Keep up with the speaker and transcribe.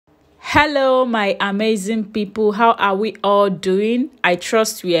Hello, my amazing people. How are we all doing? I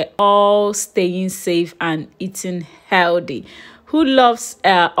trust we are all staying safe and eating healthy. Who loves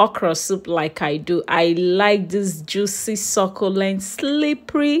okra soup like I do? I like this juicy, succulent,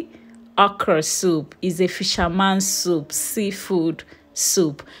 slippery okra soup. It's a fisherman soup, seafood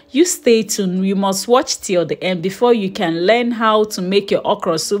soup. You stay tuned. You must watch till the end before you can learn how to make your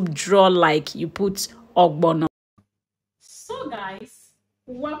okra soup draw like you put ogbono. So guys,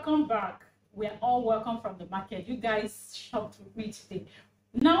 welcome back. We're all welcome from the market. You guys shopped with me today.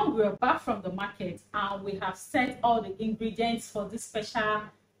 Now we're back from the market and we have set all the ingredients for this special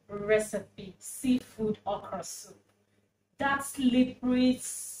recipe, seafood okra soup. That slippery,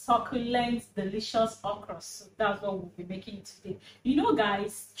 succulent, delicious okra soup. That's what we'll be making today. You know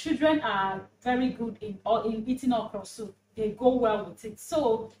guys, children are very good in eating okra soup. They go well with it,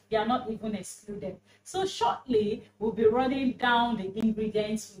 so they are not even excluded. So shortly we'll be running down the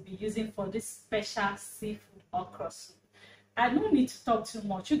ingredients we'll be using for this special seafood okra soup. I don't need to talk too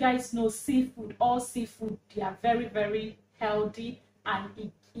much. You guys know seafood, all seafood, they are very healthy,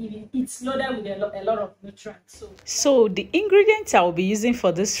 and it's loaded with a lot of nutrients. So the ingredients I will be using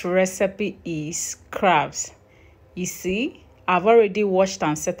for this recipe is crabs. You see, I've already washed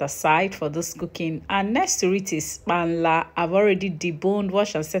and set aside for this cooking, and next to it is Panla. I've already deboned,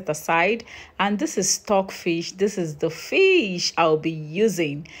 washed and set aside, and this is stockfish. This is the fish I'll be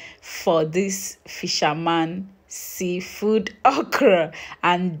using for this fisherman seafood okra,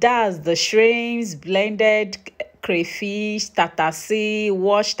 and that's the shrimps, blended crayfish, tatasi,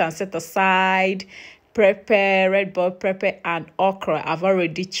 washed and set aside, pepper, red bell pepper, and okra I've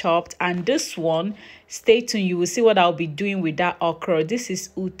already chopped. And this one, stay tuned, you will see what I'll be doing with that okra. This is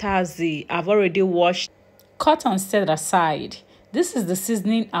Ukazi. I've already washed, cut and set aside. This is the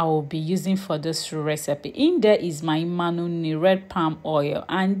seasoning I will be using for this recipe. In there is my manuni red palm oil,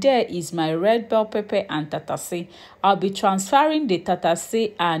 and there is my red bell pepper and tatasi. I'll be transferring the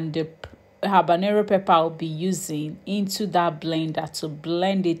tatasi and the habanero pepper I'll be using into that blender to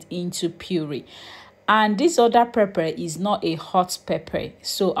blend it into puree. And this other pepper is not a hot pepper,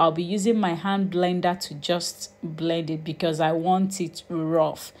 so I'll be using my hand blender to just blend it because I want it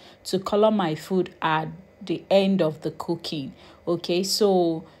rough to color my food at the end of the cooking. Okay,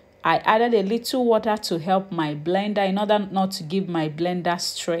 so I added a little water to help my blender in order not to give my blender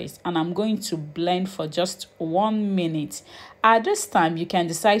stress, and I'm going to blend for just 1 minute. At this time, you can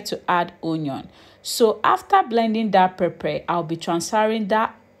decide to add onion. So after blending that pepper, I'll be transferring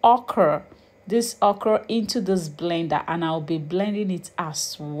that okra, this okra, into this blender, and I'll be blending it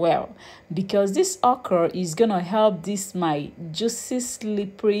as well because this okra is gonna help this my juicy,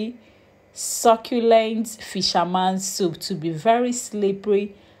 slippery, succulent fisherman soup to be very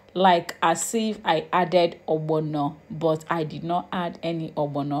slippery, like as if I added ogbono, but I did not add any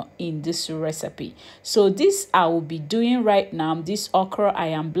ogbono in this recipe. So this I will be doing right now. This okra I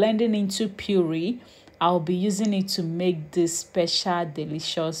am blending into puree. I'll be using it to make this special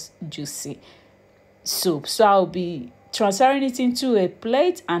delicious juicy soup. So I'll be transferring it into a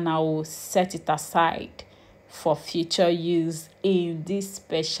plate and I will set it aside for future use in this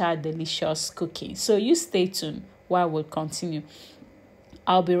special delicious cooking. So you stay tuned while we'll continue.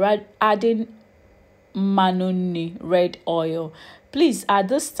 I'll be adding manuni red oil. Please, at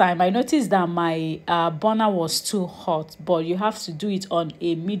this time I noticed that my burner was too hot, but you have to do it on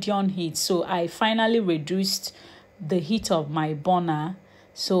a medium heat, so I finally reduced the heat of my burner.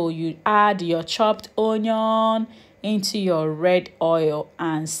 So you add your chopped onion into your red oil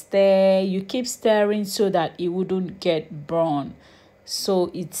and stir. You keep stirring so that it wouldn't get burned.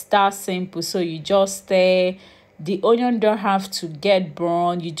 So it's that simple. So you just stir. The onion don't have to get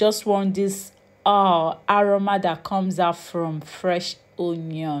burned. You just want this aroma that comes out from fresh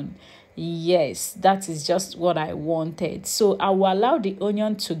onion. Yes, that is just what I wanted. So I will allow the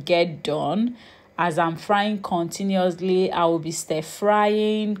onion to get done. As I'm frying continuously, I will be stir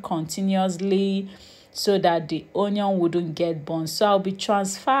frying continuously so that the onion wouldn't get burned. So I'll be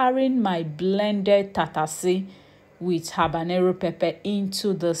transferring my blended tatasi with habanero pepper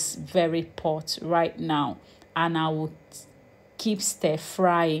into this very pot right now, and I will keep stir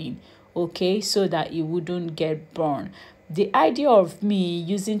frying, okay, so that it wouldn't get burned. The idea of me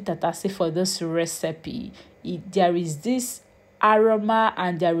using tatasi for this recipe, there is this aroma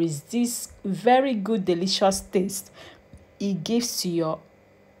and there is this very good delicious taste it gives to your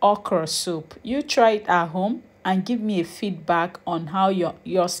okra soup. You try it at home and give me a feedback on how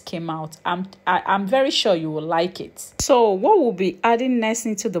yours came out. I'm very sure you will like it. So what we'll be adding next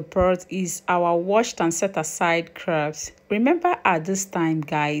into the pot is our washed and set aside crabs. Remember, at this time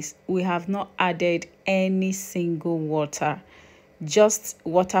guys, we have not added any single water. just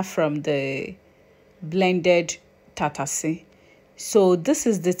water from the blended Tatasi. So this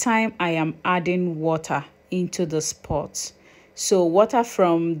is the time I am adding water into the pot. So water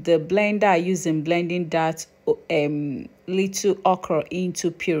from the blender I use in blending that little okra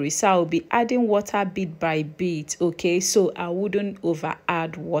into puree. So I'll be adding water bit by bit, okay? So I wouldn't over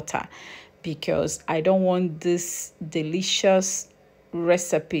add water because I don't want this delicious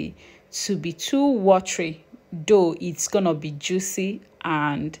recipe to be too watery, though it's gonna be juicy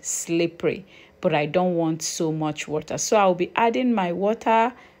and slippery, but I don't want so much water. So I'll be adding my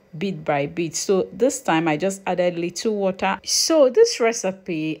water bit by bit. So this time I just added little water. So this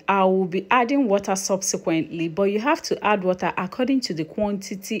recipe I will be adding water subsequently, but you have to add water according to the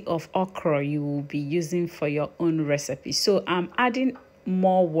quantity of okra you will be using for your own recipe. So I'm adding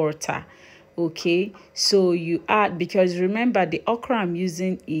more water, okay? So you add, because remember the okra I'm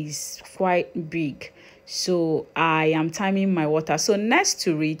using is quite big, so I am timing my water. So next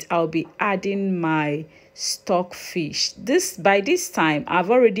to it I'll be adding my stockfish. By this time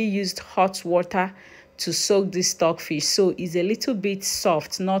I've already used hot water to soak this stockfish, so it's a little bit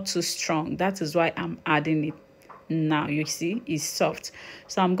soft, not too strong. That is why I'm adding it now. You see, it's soft.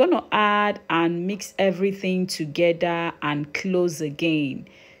 So I'm gonna add and mix everything together and close again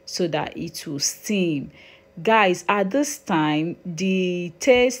so that it will steam. Guys, at this time the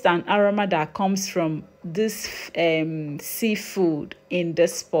taste and aroma that comes from this seafood in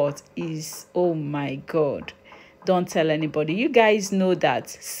this pot is, oh my god, don't tell anybody. You guys know that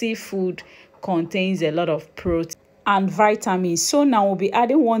seafood contains a lot of protein and vitamins. So now we'll be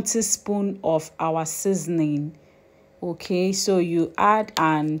adding 1 teaspoon of our seasoning, okay? So you add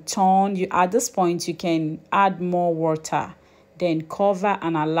and turn. At this point you can add more water, then cover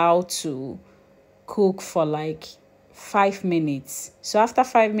and allow to cook for like 5 minutes. So after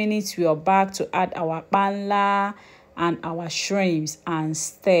 5 minutes we are back to add our panla and our shrimps and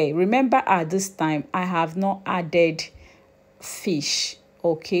stir. Remember, at this time I have not added fish,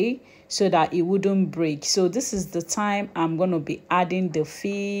 okay, so that it wouldn't break. So this is the time I'm going to be adding the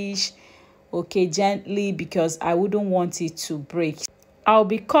fish, okay, gently, because I wouldn't want it to break. I'll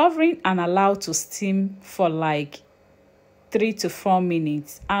be covering and allow to steam for like 3 to 4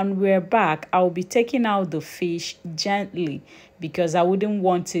 minutes, and we're back. I'll be taking out the fish gently because I wouldn't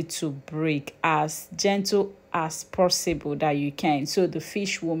want it to break, as gentle as possible that you can, so the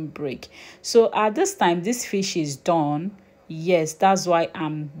fish won't break. So at this time this fish is done. Yes, that's why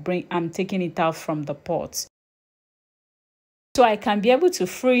I'm taking it out from the pot, so I can be able to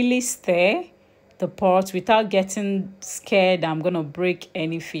freely stir the pot without getting scared I'm gonna break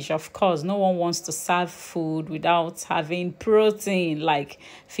any fish. Of course, no one wants to serve food without having protein like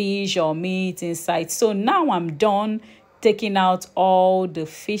fish or meat inside. So now I'm done taking out all the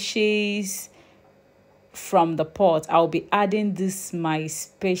fishes from the pot. I'll be adding this my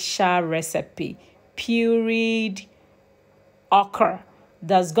special recipe, pureed okra,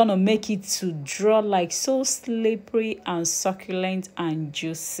 that's gonna make it to draw like so slippery and succulent and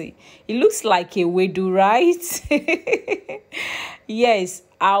juicy. It looks like a wedu, right? Yes,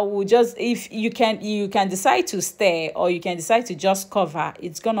 I will just, if you can decide to stir, or you can decide to just cover.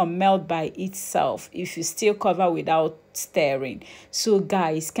 It's gonna melt by itself if you still cover without stirring. So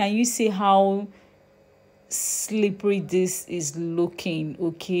guys, can you see how slippery this is looking?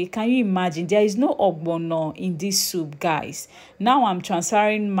 Okay, can you imagine? There is no ogbono in this soup, guys. Now I'm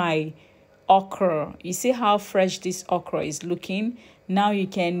transferring my okra. You see how fresh this okra is looking? Now you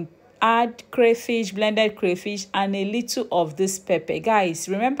can add crayfish, blended crayfish, and a little of this pepper. Guys,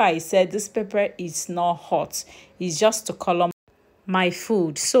 remember I said this pepper is not hot, it's just to color my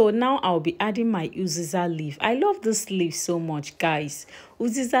food. So now I'll be adding my uziza leaf. I love this leaf so much, guys.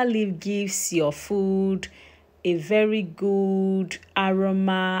 Uziza leaf gives your food a very good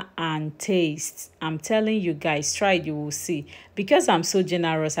aroma and taste. I'm telling you guys, try it, you will see. Because I'm so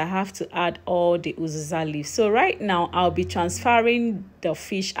generous, I have to add all the uziza leaves. So right now I'll be transferring the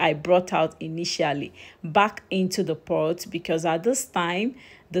fish I brought out initially back into the pot, because at this time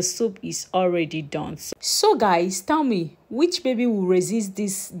the soup is already done. So guys, tell me, which baby will resist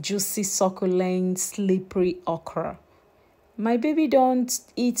this juicy, succulent, slippery okra? My baby don't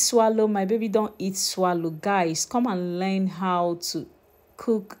eat swallow. My baby don't eat swallow. Guys, come and learn how to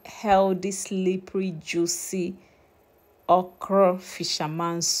cook healthy, slippery, juicy okra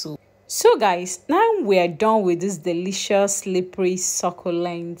fisherman soup. So guys, now we're done with this delicious, slippery,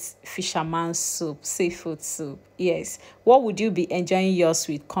 succulent fisherman soup, seafood soup. Yes, what would you be enjoying yours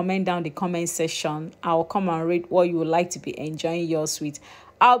with? Comment down the comment section. I'll come and read what you would like to be enjoying yours with.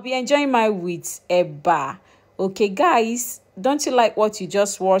 I'll be enjoying mine with eba. Okay, guys, don't you like what you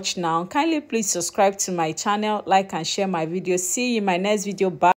just watched now? Kindly please subscribe to my channel, like and share my video. See you in my next video. Bye.